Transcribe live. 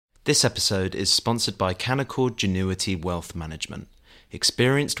This episode is sponsored by Canaccord Genuity Wealth Management,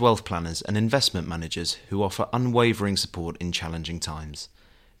 experienced wealth planners and investment managers who offer unwavering support in challenging times.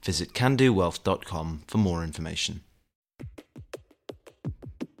 Visit candowealth.com for more information.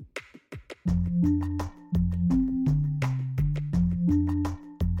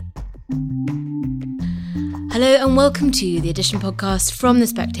 Hello and welcome to the Edition podcast from The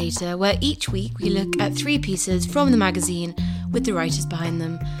Spectator, where each week we look at three pieces from the magazine with the writers behind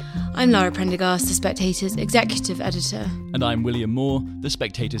them. I'm Lara Prendergast, The Spectator's executive editor. And I'm William Moore, The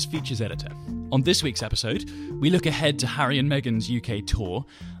Spectator's features editor. On this week's episode, we look ahead to Harry and Meghan's UK tour,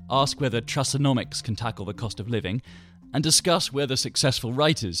 ask whether Trussonomics can tackle the cost of living, and discuss whether successful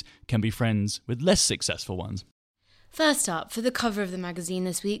writers can be friends with less successful ones. First up, for the cover of the magazine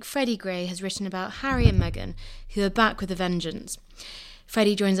this week, Freddie Gray has written about Harry and Meghan, who are back with a vengeance.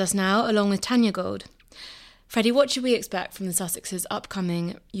 Freddie joins us now, along with Tanya Gold. Freddie, what should we expect from the Sussexes'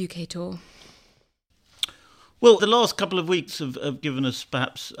 upcoming UK tour? Well, the last couple of weeks have given us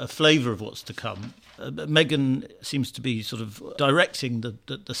perhaps a flavour of what's to come. Meghan seems to be sort of directing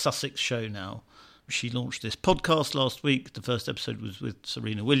the Sussex show now. She launched this podcast last week. The first episode was with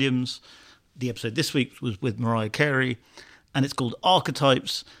Serena Williams. The episode this week was with Mariah Carey, and it's called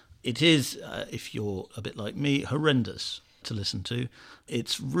Archetypes. It is, if you're a bit like me, horrendous to listen to.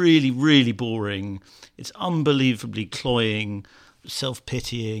 It's really, really boring. It's unbelievably cloying,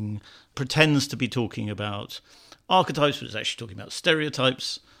 self-pitying, pretends to be talking about archetypes, but it's actually talking about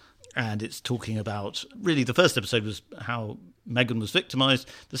stereotypes. And it's talking about, really, the first episode was how Meghan was victimised.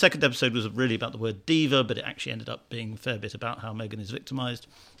 The second episode was really about the word diva, but it actually ended up being a fair bit about how Meghan is victimised.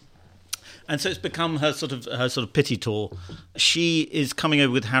 And so it's become her sort of pity tour. She is coming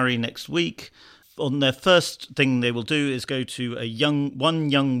over with Harry next week. On their first thing they will do is go to One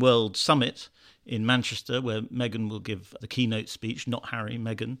Young World Summit in Manchester, where Meghan will give the keynote speech, not Harry,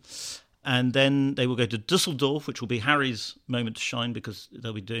 Meghan. And then they will go to Dusseldorf, which will be Harry's moment to shine, because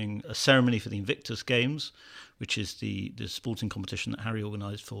they'll be doing a ceremony for the Invictus Games, which is the sporting competition that Harry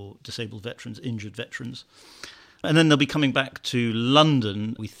organised for disabled veterans, injured veterans. And then they'll be coming back to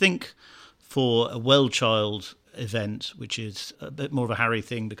London, we think, for a Well Child event, which is a bit more of a Harry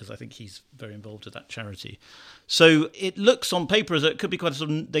thing, because I think he's very involved with that charity. So it looks on paper as though it could be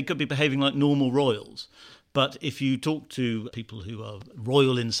they could be behaving like normal royals. But if you talk to people who are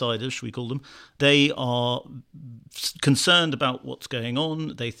royal insiders, should we call them, they are concerned about what's going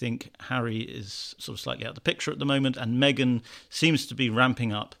on. They think Harry is sort of slightly out of the picture at the moment, and Meghan seems to be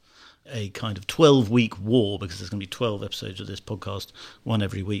ramping up a kind of 12-week war, because there's going to be 12 episodes of this podcast, one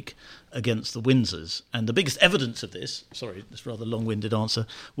every week, against the Windsors. And the biggest evidence of this, sorry, this rather long-winded answer,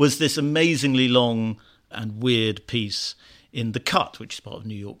 was this amazingly long and weird piece in The Cut, which is part of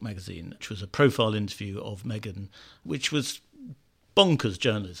New York Magazine, which was a profile interview of Meghan, which was bonkers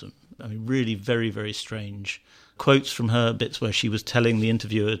journalism. I mean, really very, very strange quotes from her, bits where she was telling the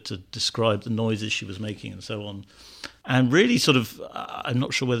interviewer to describe the noises she was making and so on. And really sort of, I'm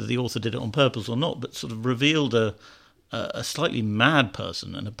not sure whether the author did it on purpose or not, but sort of revealed a slightly mad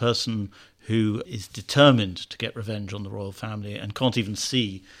person, and a person who is determined to get revenge on the royal family and can't even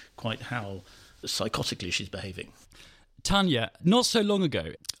see quite how psychotically she's behaving. Tanya, not so long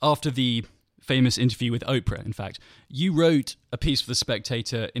ago, after the famous interview with Oprah, in fact, you wrote a piece for The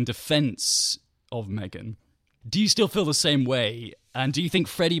Spectator in defence of Meghan. Do you still feel the same way? And do you think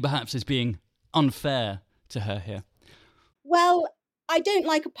Freddie perhaps is being unfair to her here? Well, I don't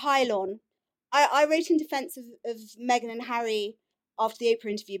like a pile-on. I wrote in defence of Meghan and Harry after the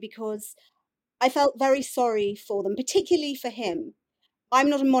Oprah interview because I felt very sorry for them, particularly for him. I'm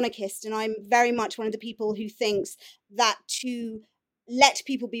not a monarchist, and I'm very much one of the people who thinks that to let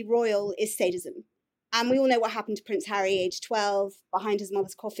people be royal is sadism. And we all know what happened to Prince Harry, age 12, behind his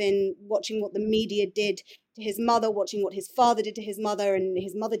mother's coffin, watching what the media did to his mother, watching what his father did to his mother, and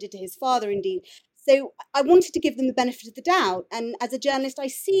his mother did to his father, indeed. So I wanted to give them the benefit of the doubt. And as a journalist, I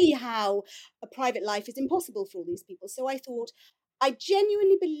see how a private life is impossible for all these people. So I thought, I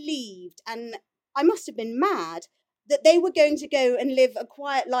genuinely believed, and I must have been mad, that they were going to go and live a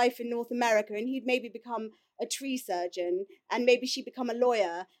quiet life in North America, and he'd maybe become a tree surgeon, and maybe she'd become a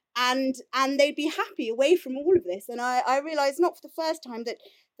lawyer, and they'd be happy away from all of this. And I realised, not for the first time,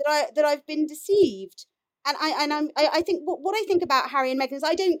 that I've been deceived. And I think what I think about Harry and Meghan is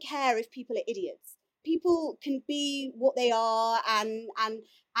I don't care if people are idiots. People can be what they are and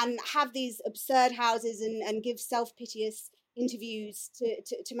have these absurd houses and give self-piteous interviews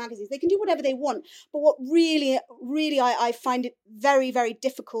to magazines. They can do whatever they want. But what really I find it very, very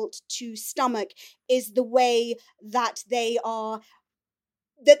difficult to stomach is the way that they are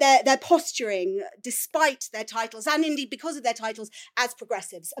that they're posturing, despite their titles, and indeed because of their titles, as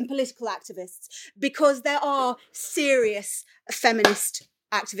progressives and political activists, because there are serious feminist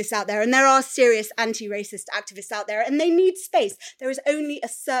activists out there, and there are serious anti-racist activists out there, and they need space. There is only a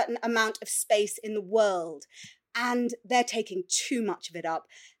certain amount of space in the world, and they're taking too much of it up.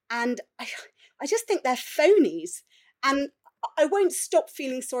 And I just think they're phonies. And I won't stop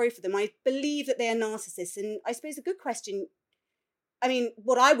feeling sorry for them. I believe that they are narcissists. And I suppose a good question, I mean,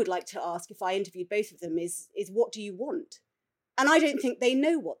 what I would like to ask if I interviewed both of them is what do you want? And I don't think they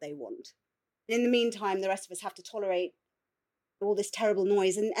know what they want. In the meantime, the rest of us have to tolerate all this terrible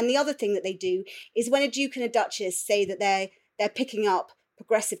noise. And the other thing that they do is when a duke and a duchess say that they're picking up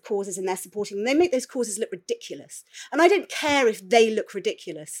progressive causes and they're supporting them, they make those causes look ridiculous. And I don't care if they look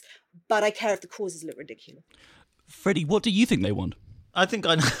ridiculous, but I care if the causes look ridiculous. Freddie, what do you think they want? I think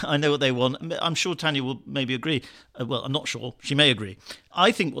I know what they want. I'm sure Tanya will maybe agree. Well, I'm not sure. She may agree.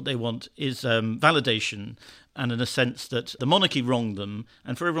 I think what they want is validation, and in a sense that the monarchy wronged them,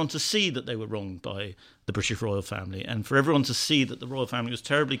 and for everyone to see that they were wronged by the British royal family, and for everyone to see that the royal family was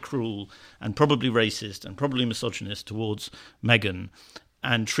terribly cruel and probably racist and probably misogynist towards Meghan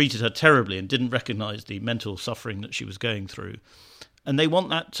and treated her terribly and didn't recognise the mental suffering that she was going through. And they want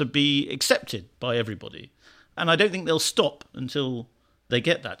that to be accepted by everybody. And I don't think they'll stop until they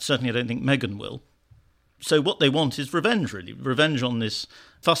get that. Certainly I don't think Meghan will. So what they want is revenge, really. Revenge on this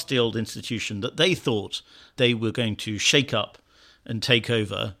fusty old institution that they thought they were going to shake up and take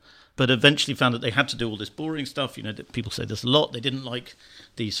over, but eventually found that they had to do all this boring stuff. You know, that people say this a lot. They didn't like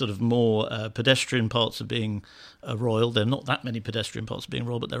the sort of more pedestrian parts of being royal. There are not that many pedestrian parts of being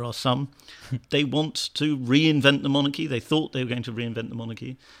royal, but there are some. They want to reinvent the monarchy. They thought they were going to reinvent the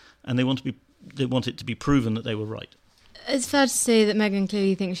monarchy, and they want it to be proven that they were right. It's fair to say that Meghan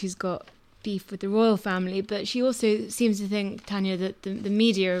clearly thinks she's got beef with the royal family, but she also seems to think, Tanya, that the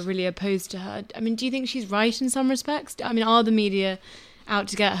media are really opposed to her. I mean, do you think she's right in some respects? I mean, are the media out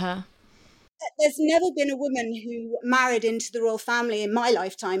to get her? There's never been a woman who married into the royal family in my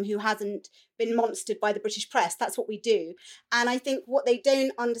lifetime who hasn't been monstered by the British press. That's what we do. And I think what they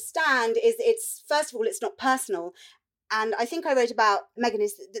don't understand is first of all, it's not personal. And I think I wrote about Meghan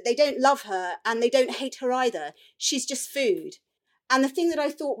is that they don't love her and they don't hate her either. She's just food. And the thing that I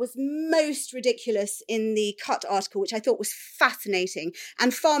thought was most ridiculous in the Cut article, which I thought was fascinating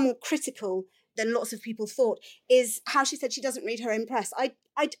and far more critical than lots of people thought, is how she said she doesn't read her own press.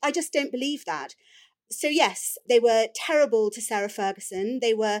 I just don't believe that. So yes, they were terrible to Sarah Ferguson.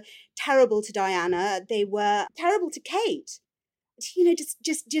 They were terrible to Diana. They were terrible to Kate. You know, just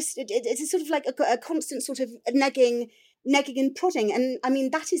it's a sort of like a constant sort of negging and prodding. And I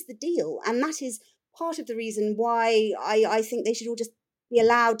mean, that is the deal. And that is part of the reason why I think they should all just be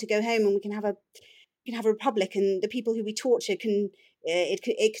allowed to go home and we can have a republic, and the people who we torture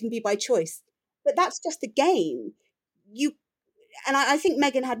it can be by choice. But that's just the game. I think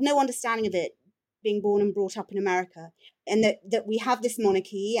Meghan had no understanding of it, being born and brought up in America, and that we have this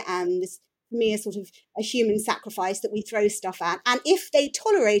monarchy and this, for me, is sort of a human sacrifice that we throw stuff at. And if they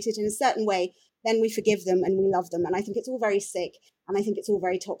tolerate it in a certain way, then we forgive them and we love them. And I think it's all very sick, and I think it's all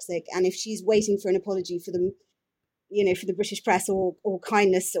very toxic. And if she's waiting for an apology for them, you know, for the British press or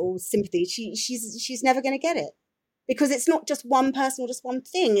kindness or sympathy, she's never going to get it, because it's not just one person or just one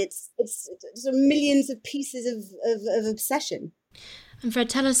thing. It's sort of millions of pieces of obsession. And Fred,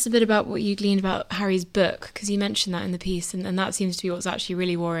 tell us a bit about what you gleaned about Harry's book, because you mentioned that in the piece, and that seems to be what's actually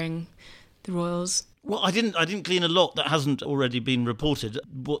really worrying the royals. Well, I didn't glean a lot that hasn't already been reported.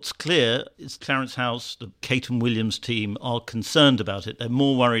 What's clear is Clarence House, the Kate and Williams team, are concerned about it. They're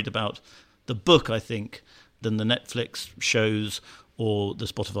more worried about the book, I think, than the Netflix shows or the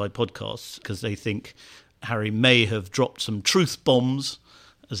Spotify podcasts, because they think Harry may have dropped some truth bombs,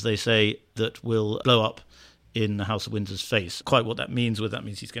 as they say, that will blow up in the House of Windsor's face. Quite what that means, whether that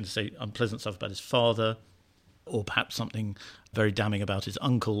means he's going to say unpleasant stuff about his father, or perhaps something very damning about his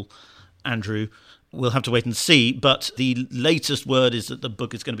uncle, Andrew. We'll have to wait and see. But the latest word is that the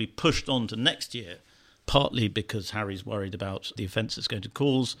book is going to be pushed on to next year, partly because Harry's worried about the offence it's going to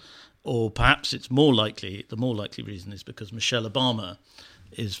cause, or perhaps the more likely reason is because Michelle Obama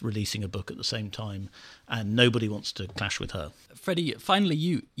is releasing a book at the same time, and nobody wants to clash with her. Freddie, finally,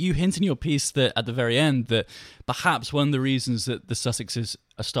 you hint in your piece that at the very end that perhaps one of the reasons that the Sussexes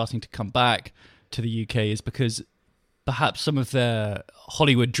are starting to come back to the UK is because perhaps some of their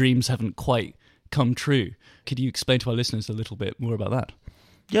Hollywood dreams haven't quite come true. Could you explain to our listeners a little bit more about that?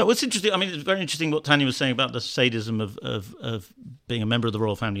 Yeah, well, it's interesting. I mean, it's very interesting what Tanya was saying about the sadism of being a member of the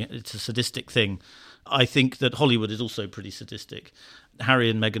royal family. It's a sadistic thing. I think that Hollywood is also pretty sadistic. Harry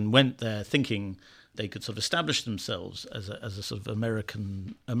and Meghan went there thinking they could sort of establish themselves as a sort of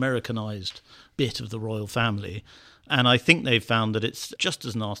Americanized bit of the royal family. And I think they've found that it's just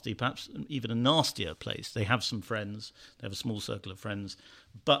as nasty, perhaps even a nastier place. They have some friends, they have a small circle of friends,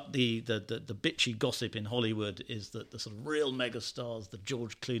 but the bitchy gossip in Hollywood is that the sort of real megastars, the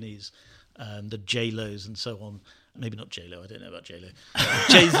George Clooney's, the J-Los and so on, maybe not J-Lo, I don't know about J-Lo,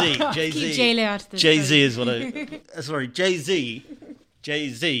 Jay-Z, Keep J-Lo out of this. Jay-Z is what I,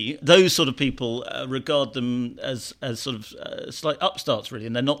 Jay-Z, those sort of people regard them as sort of slight upstarts, really,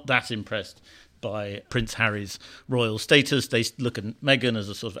 and they're not that impressed by Prince Harry's royal status. They look at Meghan as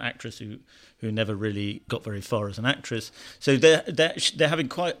a sort of actress who never really got very far as an actress. So they're having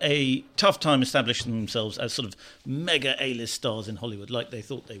quite a tough time establishing themselves as sort of mega A-list stars in Hollywood, like they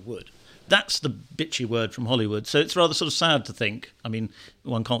thought they would. That's the bitchy word from Hollywood. So it's rather sort of sad to think. I mean,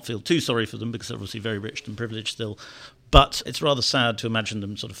 one can't feel too sorry for them because they're obviously very rich and privileged still. But it's rather sad to imagine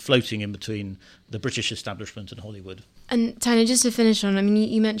them sort of floating in between the British establishment and Hollywood. And Tanya, just to finish on, I mean,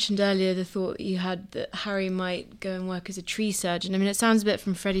 you mentioned earlier the thought you had that Harry might go and work as a tree surgeon. I mean, it sounds a bit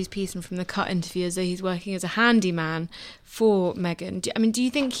from Freddie's piece and from the Cut interview as though he's working as a handyman for Meghan. Do you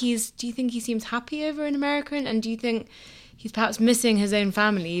think he seems happy over in America? And do you think he's perhaps missing his own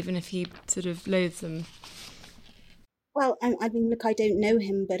family, even if he sort of loathes them? Well, I mean, look, I don't know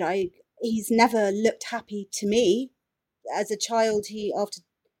him, but he's never looked happy to me. As a child, after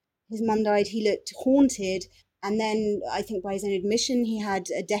his mum died, he looked haunted. And then I think by his own admission, he had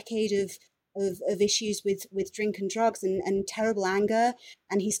a decade of issues with drink and drugs and terrible anger.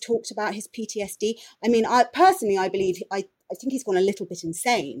 And he's talked about his PTSD. I mean, I believe, I think he's gone a little bit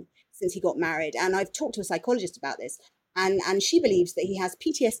insane since he got married. And I've talked to a psychologist about this. And she believes that he has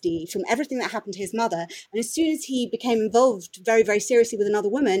PTSD from everything that happened to his mother. And as soon as he became involved very, very seriously with another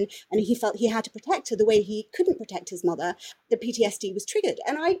woman, and he felt he had to protect her the way he couldn't protect his mother, the PTSD was triggered.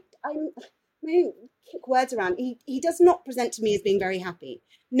 And I don't kick words around. He does not present to me as being very happy.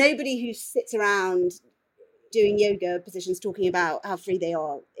 Nobody who sits around doing yoga positions talking about how free they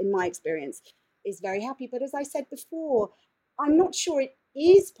are, in my experience, is very happy. But as I said before, I'm not sure it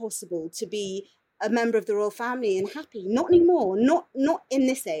is possible to be a member of the royal family and happy. Not anymore. Not in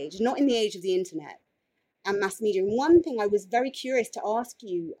this age. Not in the age of the internet and mass media. And one thing I was very curious to ask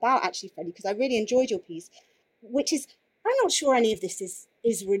you about, actually, Freddie, because I really enjoyed your piece, which is, I'm not sure any of this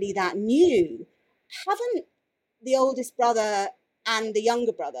is really that new. Haven't the oldest brother and the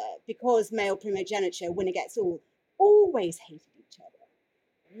younger brother, because male primogeniture, winner gets all, always hated each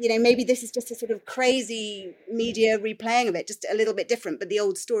other? You know, maybe this is just a sort of crazy media replaying of it, just a little bit different, but the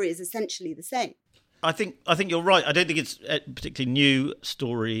old story is essentially the same. I think you're right. I don't think it's a particularly new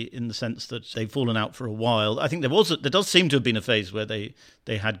story in the sense that they've fallen out for a while. I think there does seem to have been a phase where they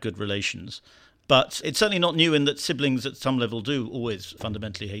had good relations, but it's certainly not new in that siblings at some level do always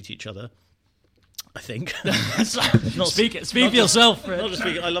fundamentally hate each other. I think. Speak for yourself. Not to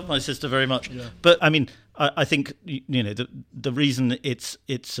speak. I love my sister very much, but I mean, I think the reason it's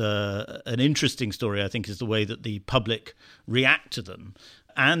an interesting story, I think, is the way that the public react to them.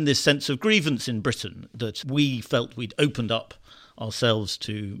 And this sense of grievance in Britain that we felt we'd opened up ourselves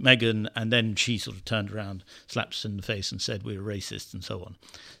to Meghan, and then she sort of turned around, slapped us in the face and said we were racist and so on.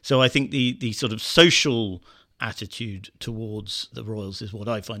 So I think the sort of social attitude towards the royals is what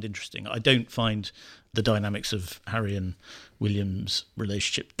I find interesting. I don't find the dynamics of Harry and William's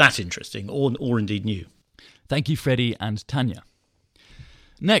relationship that interesting or indeed new. Thank you, Freddie and Tanya.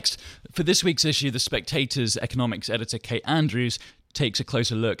 Next, for this week's issue, The Spectator's economics editor Kate Andrews takes a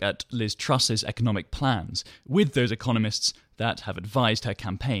closer look at Liz Truss's economic plans with those economists that have advised her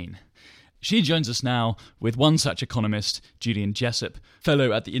campaign. She joins us now with one such economist, Julian Jessup,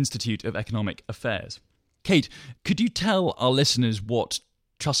 fellow at the Institute of Economic Affairs. Kate, could you tell our listeners what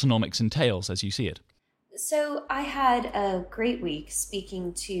Trussonomics entails as you see it? So I had a great week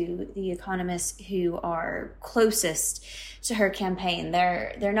speaking to the economists who are closest to her campaign.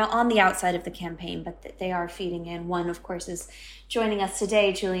 They're not on the outside of the campaign, but they are feeding in. One, of course, is joining us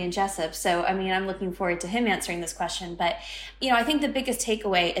today, Julian Jessup. So, I mean, I'm looking forward to him answering this question. But, I think the biggest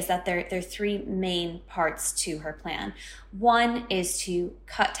takeaway is that there are three main parts to her plan. One is to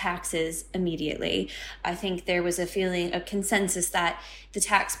cut taxes immediately. I think there was a consensus that the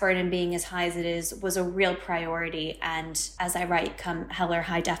tax burden being as high as it is was a real priority. And as I write, come hell or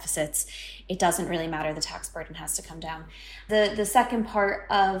high deficits, it doesn't really matter. The tax burden has to come down. The second part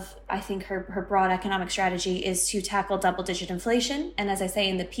of, I think, her broad economic strategy is to tackle double-digit inflation. And as I say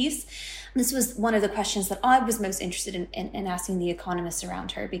in the piece, this was one of the questions that I was most interested in asking the economists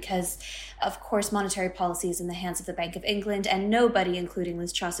around her, because, of course, monetary policy is in the hands of the Bank of England, and nobody, including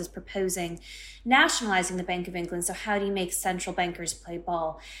Liz Truss, is proposing nationalizing the Bank of England. So how do you make central bankers play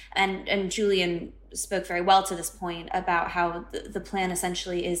ball? And Julian spoke very well to this point about how the plan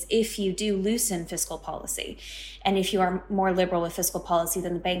essentially is, if you do loosen fiscal policy and if you are more liberal with fiscal policy,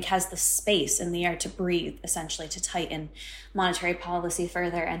 then the bank has the space in the air to breathe, essentially to tighten monetary policy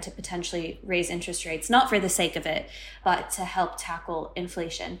further and to potentially raise interest rates, not for the sake of it, but to help tackle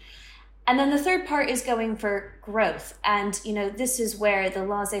inflation. And then the third part is going for growth. And, this is where the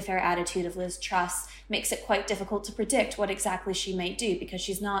laissez-faire attitude of Liz Truss makes it quite difficult to predict what exactly she may do, because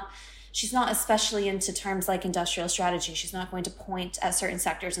she's not especially into terms like industrial strategy. She's not going to point at certain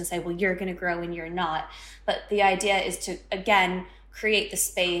sectors and say, well, you're going to grow and you're not. But the idea is to, again, create the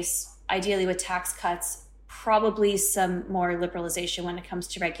space, ideally with tax cuts, probably some more liberalization when it comes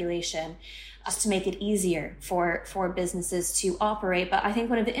to regulation, just to make it easier for businesses to operate. But I think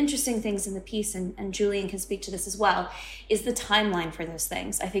one of the interesting things in the piece, and Julian can speak to this as well, is the timeline for those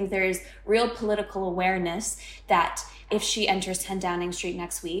things. I think there is real political awareness that if she enters 10 Downing Street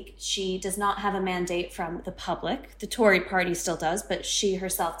next week, she does not have a mandate from the public. The Tory party still does, but she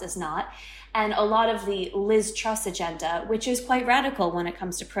herself does not. And a lot of the Liz Truss agenda, which is quite radical when it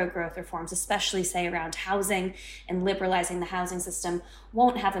comes to pro-growth reforms, especially, say, around housing and liberalizing the housing system,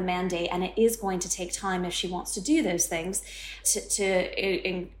 won't have a mandate. And it is going to take time, if she wants to do those things,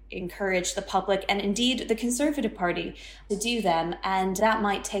 to encourage the public and indeed the Conservative Party to do them. And that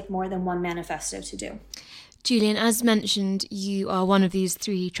might take more than one manifesto to do. Julian, as mentioned, you are one of these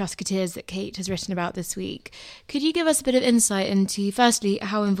three Trusketeers that Kate has written about this week. Could you give us a bit of insight into, firstly,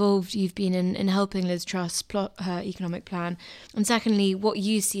 how involved you've been in helping Liz Truss plot her economic plan, and secondly, what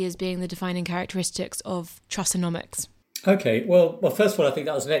you see as being the defining characteristics of Trussonomics? Okay, well, first of all, I think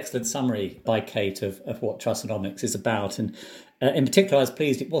that was an excellent summary by Kate of what Trussonomics is about. And in particular, I was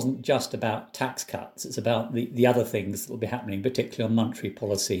pleased it wasn't just about tax cuts. It's about the other things that will be happening, particularly on monetary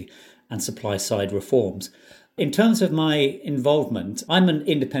policy and supply-side reforms. In terms of my involvement, I'm an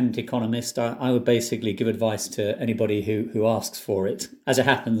independent economist. I would basically give advice to anybody who asks for it. As it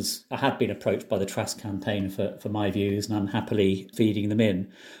happens, I have been approached by the Truss campaign for my views, and I'm happily feeding them in.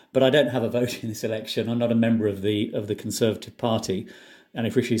 But I don't have a vote in this election. I'm not a member of the Conservative Party. And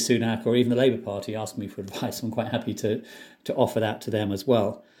if Rishi Sunak or even the Labour Party ask me for advice, I'm quite happy to offer that to them as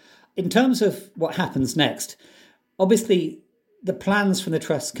well. In terms of what happens next, obviously, the plans from the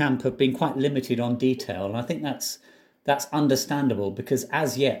Truss camp have been quite limited on detail, and I think that's understandable because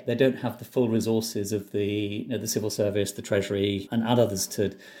as yet they don't have the full resources of the civil service, the Treasury, and others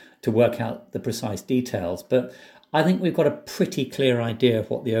to work out the precise details. But I think we've got a pretty clear idea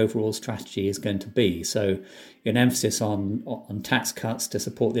of what the overall strategy is going to be. So an emphasis on tax cuts to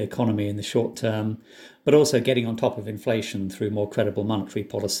support the economy in the short term, but also getting on top of inflation through more credible monetary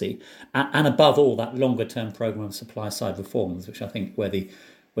policy. And above all, that longer term programme of supply side reforms, which I think where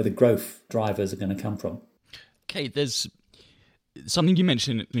the growth drivers are going to come from. Okay, there's something you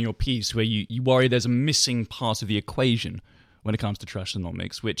mentioned in your piece where you worry there's a missing part of the equation when it comes to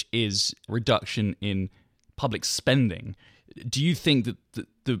Trussonomics, which is reduction in public spending. Do you think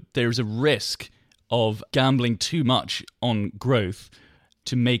that there is a risk of gambling too much on growth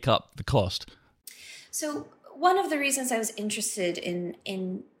to make up the cost? So one of the reasons I was interested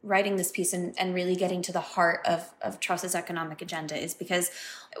in writing this piece and really getting to the heart of Truss's economic agenda is because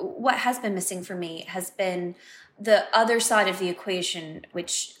what has been missing for me has been the other side of the equation,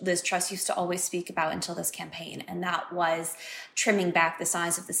 which Liz Truss used to always speak about until this campaign, and that was trimming back the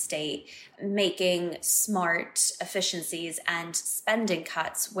size of the state, making smart efficiencies and spending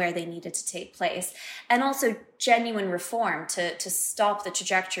cuts where they needed to take place, and also genuine reform to stop the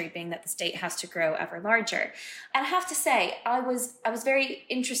trajectory being that the state has to grow ever larger. And I have to say, I was very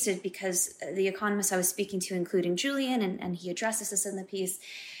interested because the economists I was speaking to, including Julian, and he addresses this in the piece,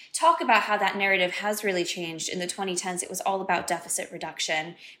 talk about how that narrative has really changed. In the 2010s, it was all about deficit reduction.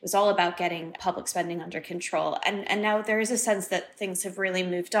 It was all about getting public spending under control. And now there is a sense that things have really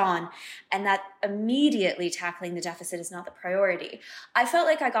moved on and that immediately tackling the deficit is not the priority. I felt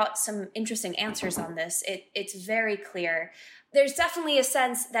like I got some interesting answers on this. It's very clear. There's definitely a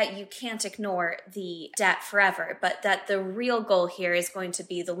sense that you can't ignore the debt forever, but that the real goal here is going to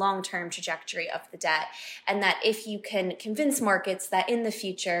be the long-term trajectory of the debt. And that if you can convince markets that in the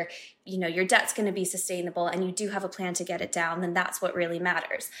future, your debt's going to be sustainable and you do have a plan to get it down, then that's what really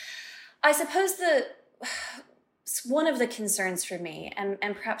matters. I suppose one of the concerns for me, and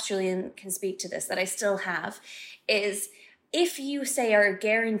perhaps Julian can speak to this, that I still have, is if you say are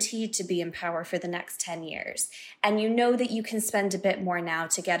guaranteed to be in power for the next 10 years, and you know that you can spend a bit more now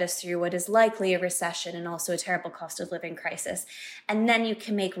to get us through what is likely a recession and also a terrible cost of living crisis, and then you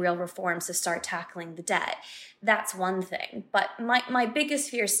can make real reforms to start tackling the debt, that's one thing. But my biggest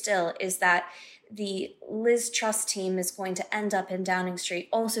fear still is that the Liz Truss team is going to end up in Downing Street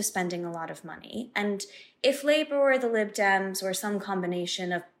also spending a lot of money. And if Labour or the Lib Dems or some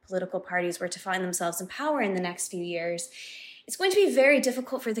combination of political parties were to find themselves in power in the next few years, it's going to be very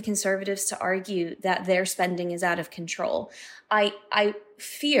difficult for the Conservatives to argue that their spending is out of control. I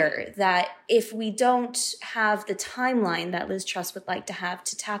fear that if we don't have the timeline that Liz Truss would like to have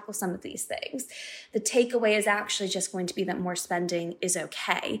to tackle some of these things, the takeaway is actually just going to be that more spending is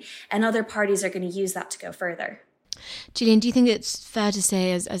okay, and other parties are going to use that to go further. Gillian, do you think it's fair to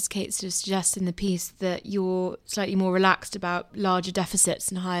say, as Kate sort of suggests in the piece, that you're slightly more relaxed about larger deficits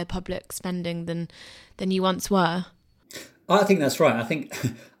and higher public spending than you once were? I think that's right. I think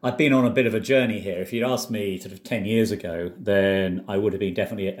I've been on a bit of a journey here. If you'd asked me sort of 10 years ago, then I would have been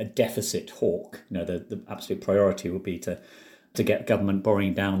definitely a deficit hawk. You know, the absolute priority would be to get government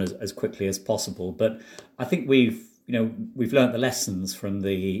borrowing down as quickly as possible. But I think we've learnt the lessons from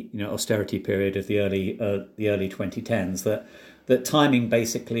the austerity period of the early 2010s that timing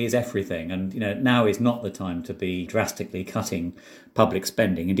basically is everything, and now is not the time to be drastically cutting public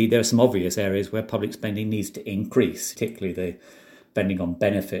spending. Indeed, there are some obvious areas where public spending needs to increase, particularly the spending on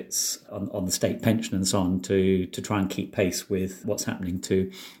benefits, on the state pension and so on, to try and keep pace with what's happening to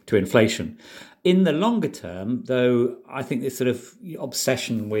inflation. In the longer term, though, I think this sort of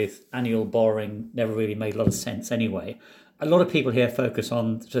obsession with annual borrowing never really made a lot of sense anyway. A lot of people here focus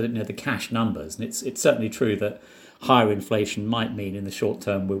on the cash numbers, and it's certainly true that higher inflation might mean in the short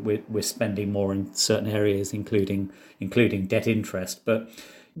term we're spending more in certain areas, including debt interest. But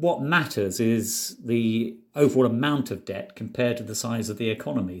what matters is the overall amount of debt compared to the size of the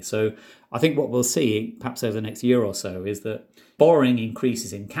economy. So I think what we'll see, perhaps over the next year or so, is that borrowing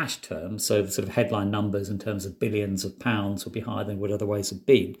increases in cash terms. So the sort of headline numbers in terms of billions of pounds will be higher than would otherwise have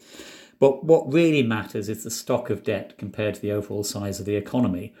been. But what really matters is the stock of debt compared to the overall size of the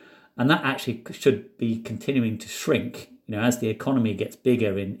economy. And that actually should be continuing to shrink. As the economy gets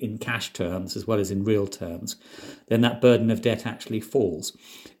bigger in cash terms as well as in real terms, then that burden of debt actually falls.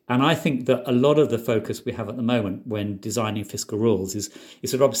 And I think that a lot of the focus we have at the moment when designing fiscal rules is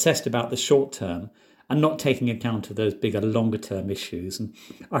sort of obsessed about the short term and not taking account of those bigger, longer term issues. And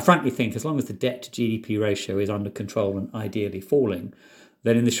I frankly think as long as the debt to GDP ratio is under control and ideally falling,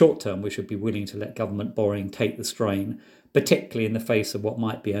 then in the short term we should be willing to let government borrowing take the strain, particularly in the face of what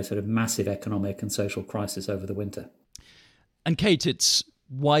might be a sort of massive economic and social crisis over the winter. And Kate, it's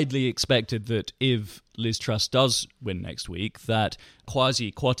widely expected that if Liz Truss does win next week, that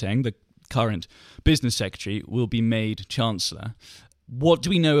Kwasi Kwarteng, the current business secretary, will be made chancellor. What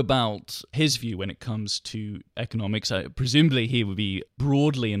do we know about his view when it comes to economics? Presumably he would be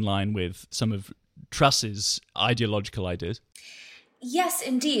broadly in line with some of Truss's ideological ideas. Yes,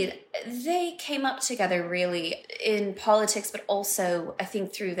 indeed. They came up together really in politics, but also, I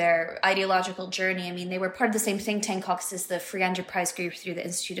think, through their ideological journey. I mean, they were part of the same think tank caucuses, the Free Enterprise Group through the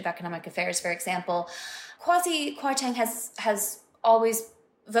Institute of Economic Affairs, for example. Kwasi Kwarteng has always,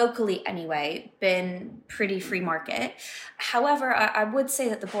 vocally anyway, been pretty free market. However, I would say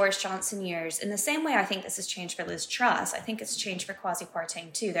that the Boris Johnson years, in the same way I think this has changed for Liz Truss, I think it's changed for Kwasi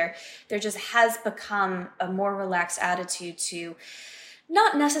Kwarteng too. There just has become a more relaxed attitude to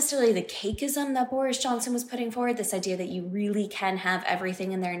not necessarily the cakeism that Boris Johnson was putting forward, this idea that you really can have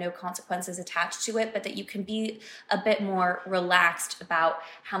everything and there are no consequences attached to it, but that you can be a bit more relaxed about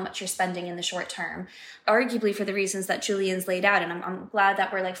how much you're spending in the short term, arguably for the reasons that Julian's laid out. And I'm glad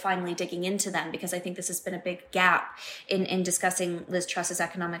that we're finally digging into them, because I think this has been a big gap in discussing Liz Truss's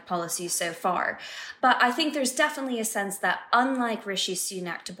economic policies so far. But I think there's definitely a sense that unlike Rishi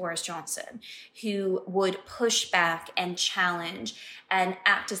Sunak to Boris Johnson, who would push back and challenge and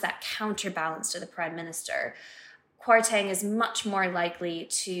act as that counterbalance to the Prime Minister, Kwarteng is much more likely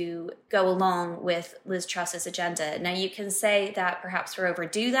to go along with Liz Truss's agenda. Now, you can say that perhaps we're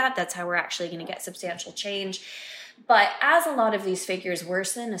overdue that. That's how we're actually going to get substantial change. But as a lot of these figures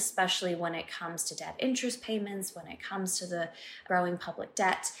worsen, especially when it comes to debt interest payments, when it comes to the growing public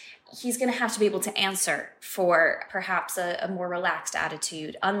debt, he's going to have to be able to answer for perhaps a more relaxed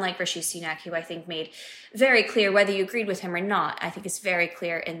attitude, unlike Rishi Sunak, who I think made very clear, whether you agreed with him or not, I think it's very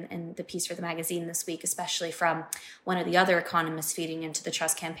clear in the piece for the magazine this week, especially from one of the other economists feeding into the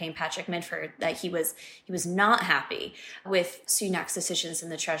Truss campaign, Patrick Midford, that he was not happy with Sunak's decisions in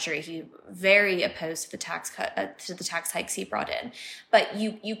the Treasury. He very opposed to the tax hikes he brought in. But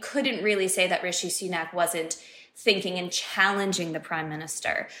you couldn't really say that Rishi Sunak wasn't thinking and challenging the prime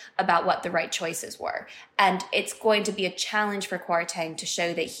minister about what the right choices were. And it's going to be a challenge for Kwarteng to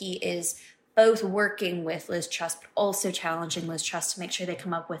show that he is both working with Liz Truss, but also challenging Liz Truss to make sure they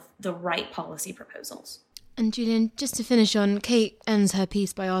come up with the right policy proposals. And Julian, just to finish on, Kate ends her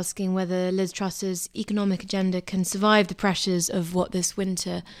piece by asking whether Liz Truss's economic agenda can survive the pressures of what this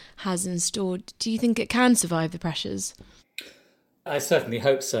winter has in store. Do you think it can survive the pressures? I certainly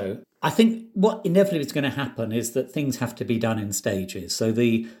hope so. I think what inevitably is going to happen is that things have to be done in stages. So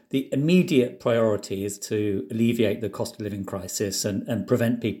the immediate priority is to alleviate the cost of living crisis and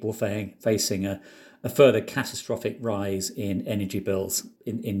prevent people facing a further catastrophic rise in energy bills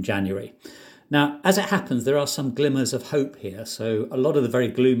in January. Now, as it happens, there are some glimmers of hope here. So a lot of the very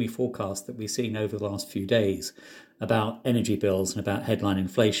gloomy forecasts that we've seen over the last few days about energy bills and about headline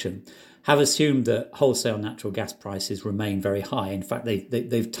inflation have assumed that wholesale natural gas prices remain very high. In fact,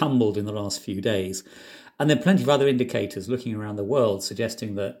 they've tumbled in the last few days. And there are plenty of other indicators looking around the world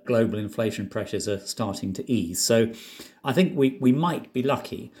suggesting that global inflation pressures are starting to ease. So I think we might be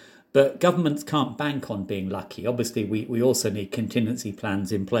lucky. But governments can't bank on being lucky. Obviously, we also need contingency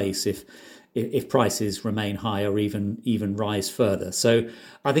plans in place if prices remain high or even rise further. So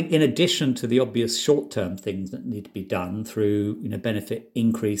I think in addition to the obvious short-term things that need to be done through benefit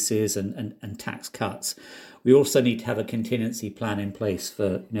increases and tax cuts, we also need to have a contingency plan in place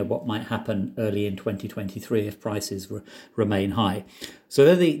for what might happen early in 2023 if prices remain high. So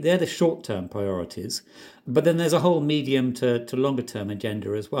they're the short-term priorities. But then there's a whole medium to longer-term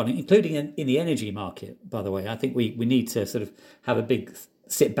agenda as well, including in the energy market, by the way. I think we need to sort of have a big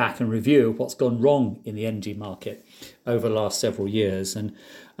sit back and review what's gone wrong in the energy market over the last several years. And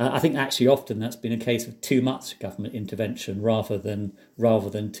I think actually often that's been a case of too much government intervention rather than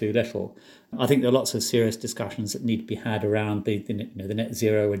too little. I think there are lots of serious discussions that need to be had around the net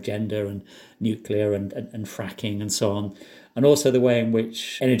zero agenda and nuclear and fracking and so on. And also the way in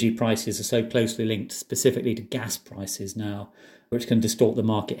which energy prices are so closely linked specifically to gas prices now, which can distort the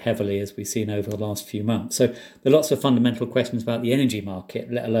market heavily, as we've seen over the last few months. So there are lots of fundamental questions about the energy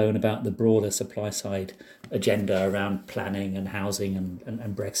market, let alone about the broader supply side agenda around planning and housing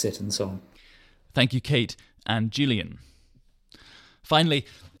and Brexit and so on. Thank you, Kate and Julian. Finally,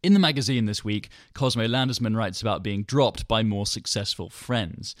 in the magazine this week, Cosmo Landesman writes about being dropped by more successful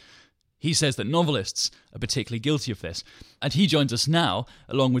friends. He says that novelists are particularly guilty of this, and he joins us now,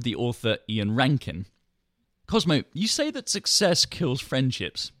 along with the author Ian Rankin. Cosmo, you say that success kills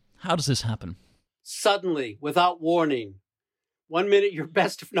friendships. How does this happen? Suddenly, without warning. 1 minute you're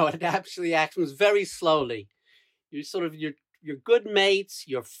best of no, it actually happens very slowly. You're sort of you're good mates,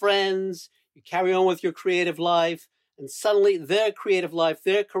 you're friends, you carry on with your creative life, and suddenly their creative life,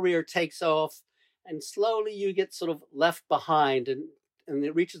 their career takes off, and slowly you get sort of left behind, and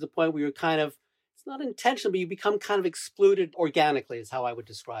it reaches the point where you're kind of, it's not intentional, but you become kind of excluded organically, is how I would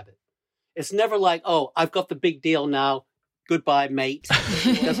describe it. It's never like, oh, I've got the big deal now. Goodbye, mate.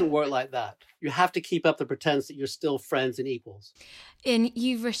 It doesn't work like that. You have to keep up the pretense that you're still friends and equals. Ian,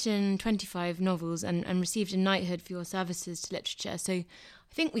 you've written 25 novels and received a knighthood for your services to literature. So I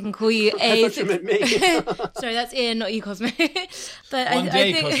think we can call you I thought you meant me. Sorry, that's Ian, not you, Cosmo. But One day,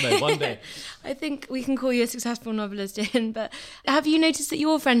 I think, Cosmo, one day. I think we can call you a successful novelist, Ian. But have you noticed that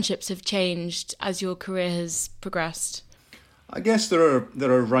your friendships have changed as your career has progressed? I guess there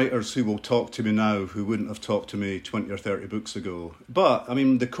are writers who will talk to me now who wouldn't have talked to me 20 or 30 books ago. But, I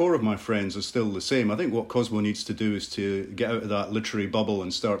mean, the core of my friends is still the same. I think what Cosmo needs to do is to get out of that literary bubble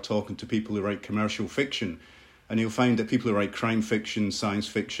and start talking to people who write commercial fiction. And you'll find that people who write crime fiction, science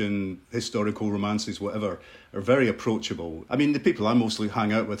fiction, historical romances, whatever, are very approachable. I mean, the people I mostly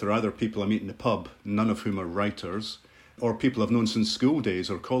hang out with are either people I meet in the pub, none of whom are writers, or people I've known since school days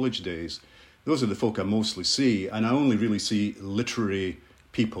or college days. Those are the folk I mostly see, and I only really see literary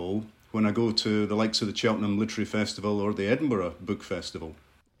people when I go to the likes of the Cheltenham Literary Festival or the Edinburgh Book Festival.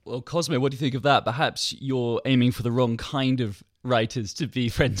 Well, Cosmo, what do you think of that? Perhaps you're aiming for the wrong kind of writers to be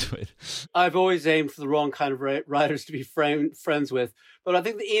friends with. I've always aimed for the wrong kind of writers to be friends with. But I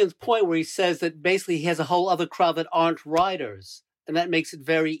think that Ian's point where he says that basically he has a whole other crowd that aren't writers, and that makes it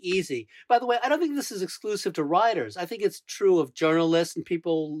very easy. By the way, I don't think this is exclusive to writers. I think it's true of journalists and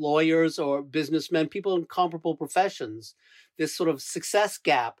people, lawyers or businessmen, people in comparable professions. This sort of success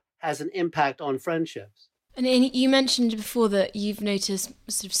gap has an impact on friendships. And you mentioned before that you've noticed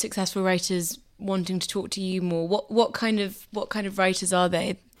sort of successful writers wanting to talk to you more. What kind of writers are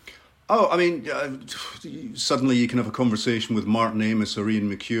they? Oh, I mean, suddenly you can have a conversation with Martin Amis or Ian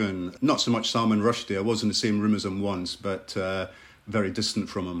McEwan. Not so much Salman Rushdie. I was in the same room as him once, but very distant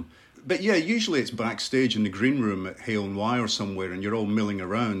from him. But yeah, usually it's backstage in the green room at Hale and Wye or somewhere, and you're all milling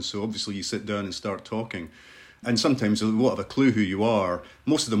around. So obviously you sit down and start talking. And sometimes they won't have a clue who you are.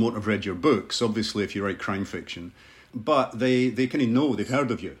 Most of them won't have read your books, obviously, if you write crime fiction. But they kind of know, they've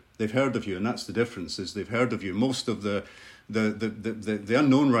heard of you. They've heard of you, and that's the difference, is they've heard of you. Most of the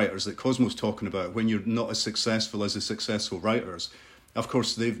unknown writers that Cosmo's talking about, when you're not as successful as the successful writers, of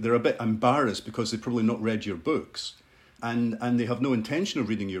course, they're a bit embarrassed because they've probably not read your books. And they have no intention of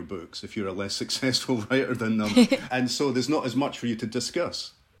reading your books if you're a less successful writer than them. And so there's not as much for you to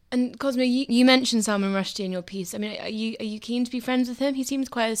discuss. And Cosmo, you mentioned Salman Rushdie in your piece. I mean, are you keen to be friends with him? He seems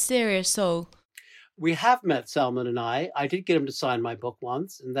quite a serious soul. We have met, Salman and I. I did get him to sign my book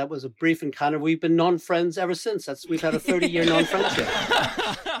once, and that was a brief encounter. We've been non-friends ever since. We've had a 30-year non-friendship.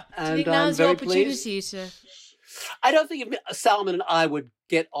 And do you think now's the opportunity to... I don't think Salman and I would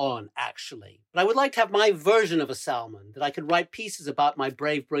get on, actually. But I would like to have my version of a Salman, that I could write pieces about my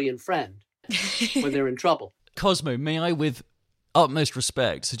brave, brilliant friend when they're in trouble. Cosmo, may I, with utmost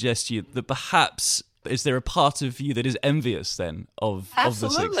respect, suggest to you that perhaps is there a part of you that is envious then of the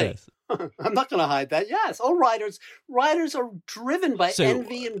success? I'm not going to hide that. Yes, all writers are driven by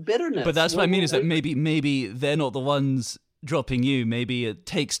envy and bitterness. But that's what I mean, is that maybe they're not the ones dropping you. Maybe it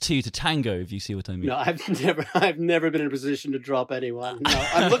takes two to tango, if you see what I mean. No, I've never been in a position to drop anyone. No,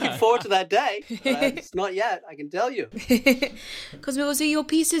 I'm looking forward to that day, but it's not yet, I can tell you. Because also your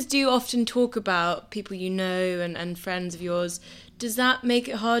pieces do often talk about people you know and friends of yours. Does that make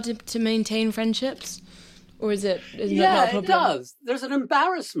it hard to maintain friendships? Or is that not a problem? It does. There's an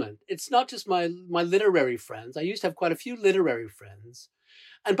embarrassment. It's not just my literary friends. I used to have quite a few literary friends.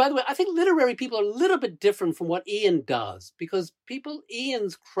 And by the way, I think literary people are a little bit different from what Ian does, because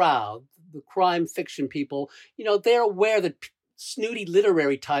Ian's crowd, the crime fiction people, they're aware that snooty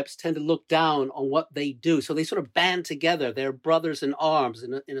literary types tend to look down on what they do. So they sort of band together. They're brothers in arms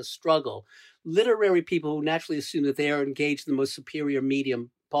in a struggle. Literary people who naturally assume that they are engaged in the most superior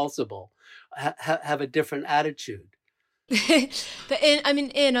medium possible have a different attitude. But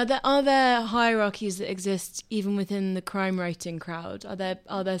Ian, are there hierarchies that exist even within the crime writing crowd? Are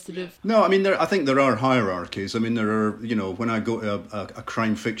there sort of... No, I think there are hierarchies. There are, when I go to a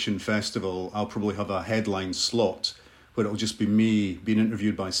crime fiction festival, I'll probably have a headline slot where it'll just be me being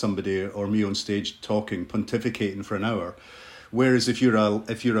interviewed by somebody or me on stage talking, pontificating for an hour. Whereas if you're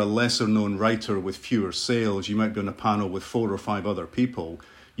a lesser known writer with fewer sales, you might be on a panel with 4 or 5 other people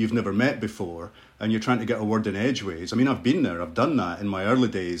you've never met before, and you're trying to get a word in edgeways. I've been there, I've done that in my early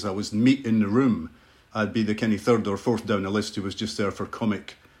days. I was meat in the room. I'd be the kind of 3rd or 4th down the list who was just there for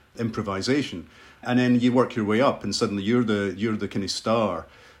comic improvisation. And then you work your way up and suddenly you're the kind of star.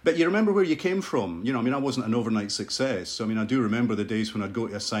 But you remember where you came from. I wasn't an overnight success. So, I do remember the days when I'd go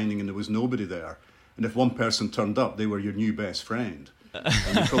to a signing and there was nobody there. And if one person turned up, they were your new best friend.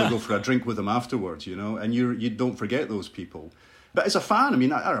 And you'd probably go for a drink with them afterwards, and you don't forget those people. But as a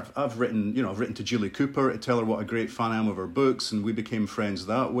fan, I've written to Julie Cooper to tell her what a great fan I am of her books, and we became friends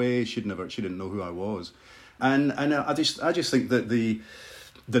that way. She didn't know who I was, and I just think that the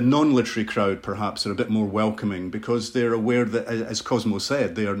non-literary crowd perhaps are a bit more welcoming because they're aware that, as Cosmo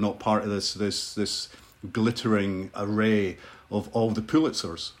said, they are not part of this glittering array of all the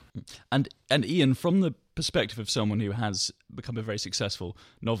Pulitzers. And Ian, from the perspective of someone who has become a very successful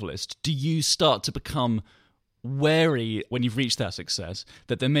novelist, do you start to become wary when you've reached that success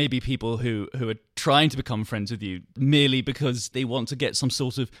that there may be people who are trying to become friends with you merely because they want to get some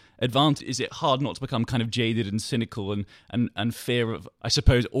sort of advantage? Is it hard not to become kind of jaded and cynical and fear of, I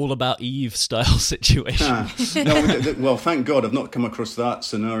suppose, all about Eve style situation? Well, thank God I've not come across that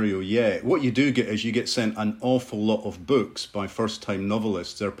scenario yet. What you do get is you get sent an awful lot of books by first-time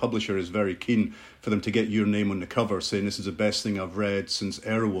novelists. Their publisher is very keen for them to get your name on the cover saying this is the best thing I've read since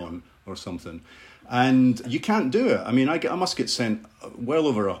Erewhon or something. And you can't do it. I must get sent well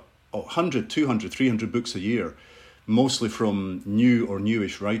over 100, 200, 300 books a year, mostly from new or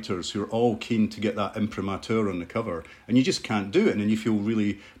newish writers who are all keen to get that imprimatur on the cover. And you just can't do it. And then you feel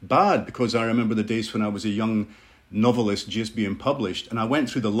really bad, because I remember the days when I was a young novelist just being published, and I went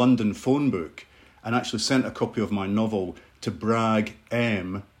through the London phone book and actually sent a copy of my novel to Bragg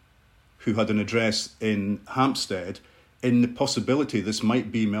M, who had an address in Hampstead, in the possibility this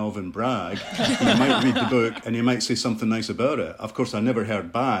might be Melvyn Bragg. He might read the book and he might say something nice about it. Of course, I never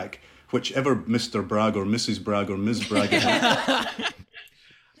heard back, whichever Mr. Bragg or Mrs. Bragg or Ms. Bragg.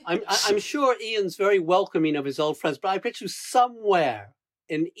 I'm sure Ian's very welcoming of his old friends, but I bet you somewhere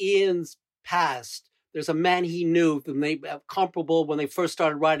in Ian's past, there's a man he knew, comparable when they first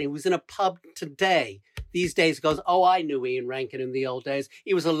started writing, who was in a pub today, these days goes, oh, I knew Ian Rankin in the old days.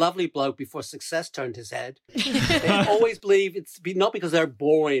 He was a lovely bloke before success turned his head. They always believe it's not because they're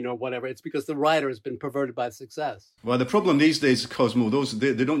boring or whatever. It's because the writer has been perverted by success. Well, the problem these days, Cosmo,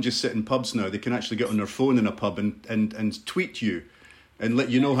 they don't just sit in pubs now. They can actually get on their phone in a pub and tweet you and let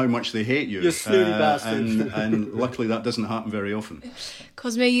you know how much they hate you. You snooty bastard. And luckily that doesn't happen very often.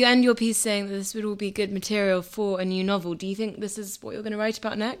 Cosmo, you end your piece saying that this would all be good material for a new novel. Do you think this is what you're going to write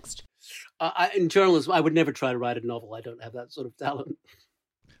about next? In journalism, I would never try to write a novel. I don't have that sort of talent.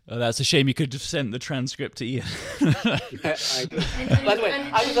 Oh, that's a shame. You could have sent the transcript to Ian. I By the way,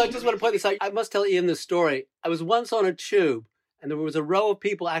 I just want to point this out. I must tell Ian this story. I was once on a tube, and there was a row of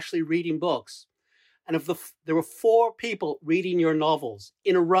people actually reading books. And there were 4 people reading your novels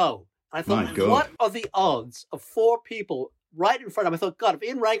in a row. And I thought, what are the odds of 4 people right in front of him? I thought, God, if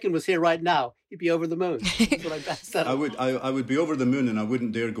Ian Rankin was here right now, he'd be over the moon. That's what I passed that. I would be over the moon, and I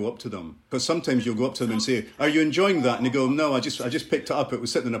wouldn't dare go up to them, because sometimes you'll go up to them and say, "Are you enjoying that?" And they go, "No, I just picked it up. It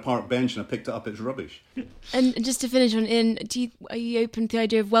was sitting on a park bench, and I picked it up. It's rubbish." And just to finish on Ian, are you open to the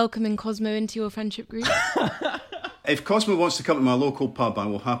idea of welcoming Cosmo into your friendship group? If Cosmo wants to come to my local pub, I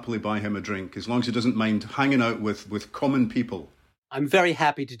will happily buy him a drink, as long as he doesn't mind hanging out with common people. I'm very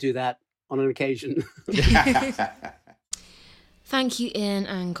happy to do that on an occasion. Thank you, Ian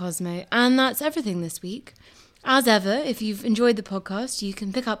and Cosmo. And that's everything this week. As ever, if you've enjoyed the podcast, you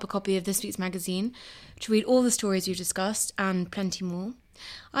can pick up a copy of this week's magazine to read all the stories we've discussed and plenty more.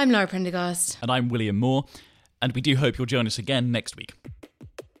 I'm Lara Prendergast. And I'm William Moore. And we do hope you'll join us again next week.